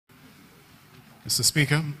Mr.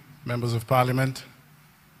 Speaker, members of Parliament,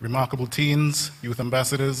 remarkable teens, youth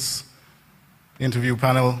ambassadors, interview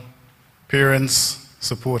panel, parents,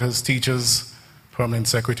 supporters, teachers, permanent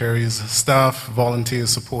secretaries, staff, volunteers,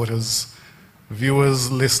 supporters,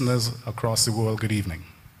 viewers, listeners across the world, good evening.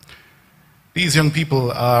 These young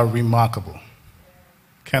people are remarkable.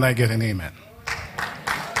 Can I get an amen?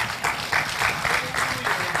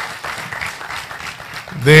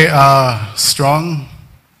 They are strong,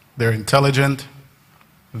 they're intelligent,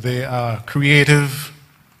 they are creative,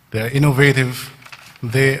 they're innovative,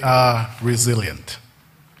 they are resilient.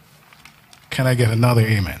 Can I get another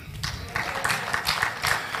amen?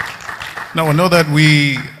 Now, I know that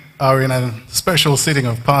we are in a special sitting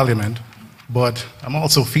of Parliament, but I'm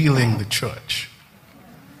also feeling the church.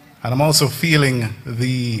 And I'm also feeling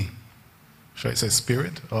the, should I say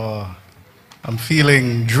spirit? Or I'm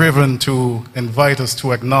feeling driven to invite us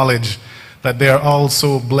to acknowledge that there are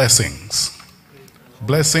also blessings.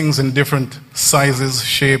 Blessings in different sizes,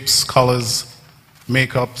 shapes, colors,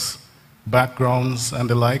 makeups, backgrounds, and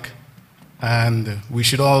the like. And we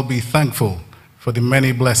should all be thankful for the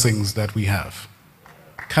many blessings that we have.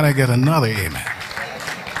 Can I get another amen?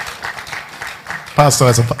 Pastor,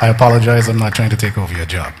 I apologize, I'm not trying to take over your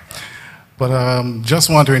job. But just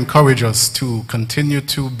want to encourage us to continue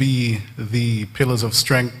to be the pillars of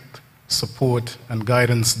strength, support, and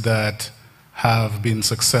guidance that have been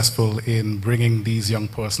successful in bringing these young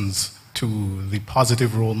persons to the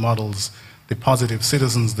positive role models, the positive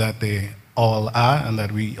citizens that they all are and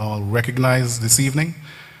that we all recognize this evening.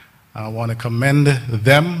 I want to commend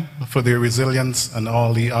them for their resilience and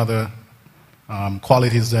all the other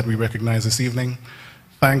qualities that we recognize this evening.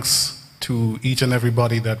 Thanks to each and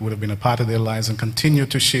everybody that would have been a part of their lives and continue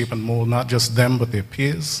to shape and mold not just them but their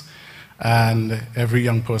peers and every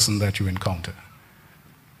young person that you encounter.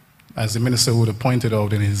 As the minister would have pointed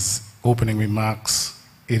out in his opening remarks,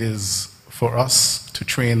 it is for us to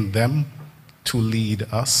train them to lead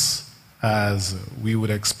us as we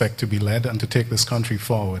would expect to be led and to take this country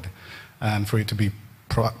forward and for it to be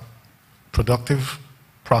productive,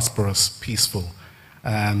 prosperous, peaceful,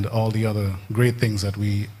 and all the other great things that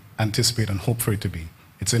we anticipate and hope for it to be.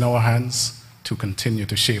 It's in our hands to continue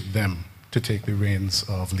to shape them to take the reins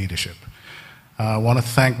of leadership. I want to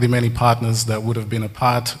thank the many partners that would have been a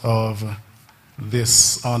part of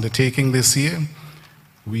this undertaking this year.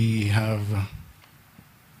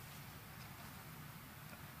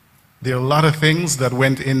 There are a lot of things that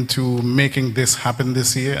went into making this happen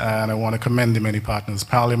this year, and I want to commend the many partners: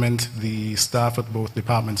 Parliament, the staff at both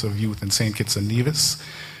Departments of Youth and St. Kitts and Nevis,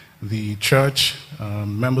 the church,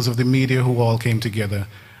 members of the media who all came together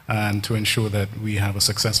and to ensure that we have a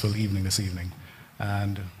successful evening this evening.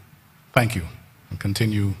 And thank you, and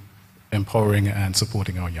continue empowering and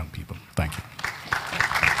supporting our young people. Thank you.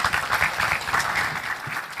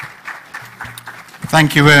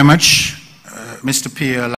 Thank you very much, Mr. Pierre.